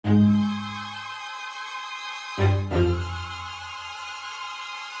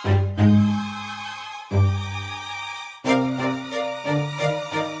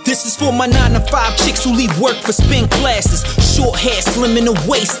For my 9 to 5 chicks who leave work for spin classes. Short hair, slim in the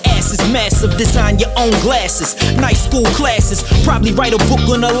waist, ass is massive. Design your own glasses, nice school classes. Probably write a book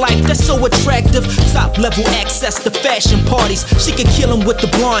on her life that's so attractive. Top level access to fashion parties. She could kill him with the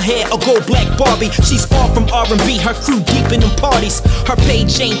blonde hair or go black Barbie. She's far from R&B, her crew deep in them parties. Her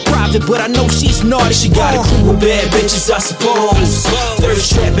page ain't private, but I know she's naughty. She got a crew of bad bitches, I suppose.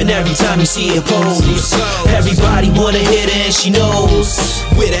 Thirst trapping every time you see her pose. Everybody wanna hit her and she knows.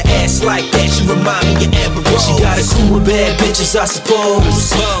 With an ass like that, she remind me of Amber Rose. She got a crew of bad bitches, I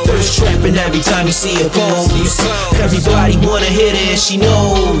suppose. Thirst trapping every time you see her pose. Everybody wanna hit her and she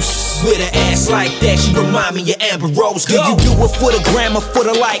knows. With an ass like that, she remind me of Amber Rose. Do you do it for the gram or for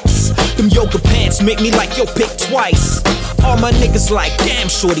the likes? Them yoga pants make me like yo pick twice. All my niggas like, damn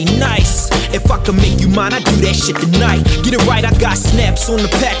shorty, nice. If I can make you mine, I do that shit tonight. Get it right, I got snaps on the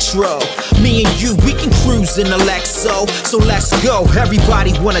petrol. Me and you, we can cruise in the Lexo. So let's go,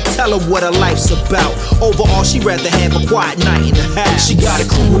 everybody wanna tell her what her life's about. Overall, she rather have a quiet night in the house. She got a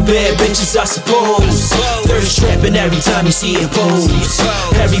crew of bad bitches, I suppose. Thirst trapping every time you see her pose.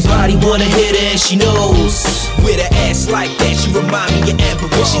 Everybody wanna hit her and she knows. With an ass like that, she remind me of Amber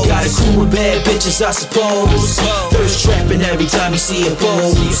Rose. She got a crew of bad bitches, I suppose. Thirst trapping every time you see her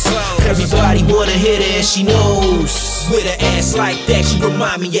pose. Everybody wanna hit her and she knows. With an ass like that, she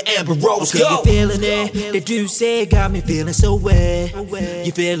remind me of Amber Rose. You feeling it? The dude said got me feeling so wet.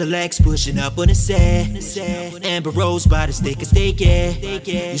 You feel the legs pushing up on the set. Amber Rose by the stick and steak, yeah.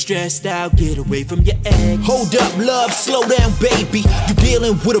 You stressed out, get away from your ex. Hold up, love, slow down, baby. You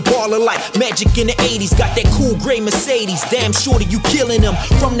dealing with a baller like Magic in the 80s. Got that cool gray Mercedes. Damn shorty, you killing them.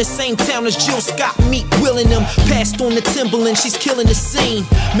 From the same town as Jill Scott, Meek Willing them. Passed on the Timberland, she's killing the scene.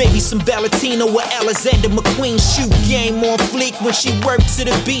 Maybe some Valentino or Alexander McQueen. Shoot game on fleek when she works to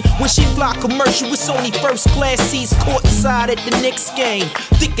the beat. When she fly commercial, it's only first class seats courtside at the Knicks game.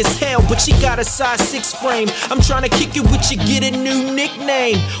 Thick as hell, but she got a size 6 frame. I'm trying to kick it with you, get a new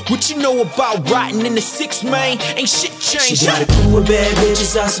nickname. What you know about riding in the 6 main? Ain't shit changed. She got a crew of bad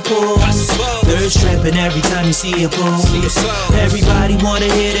bitches, I suppose. Thirst trapping every time you see her pose. Everybody wanna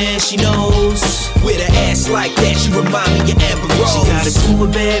hit her and she knows. With an ass like that, she remind me of Amber Rose. She got a crew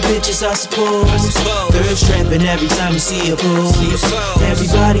of bad bitches, I suppose. Thirst trapping every time you see her pose.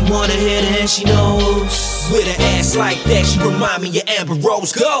 Everybody wanna hit her and she knows. With an ass like that, she remind me of Amber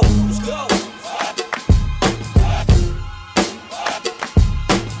Rose. Go!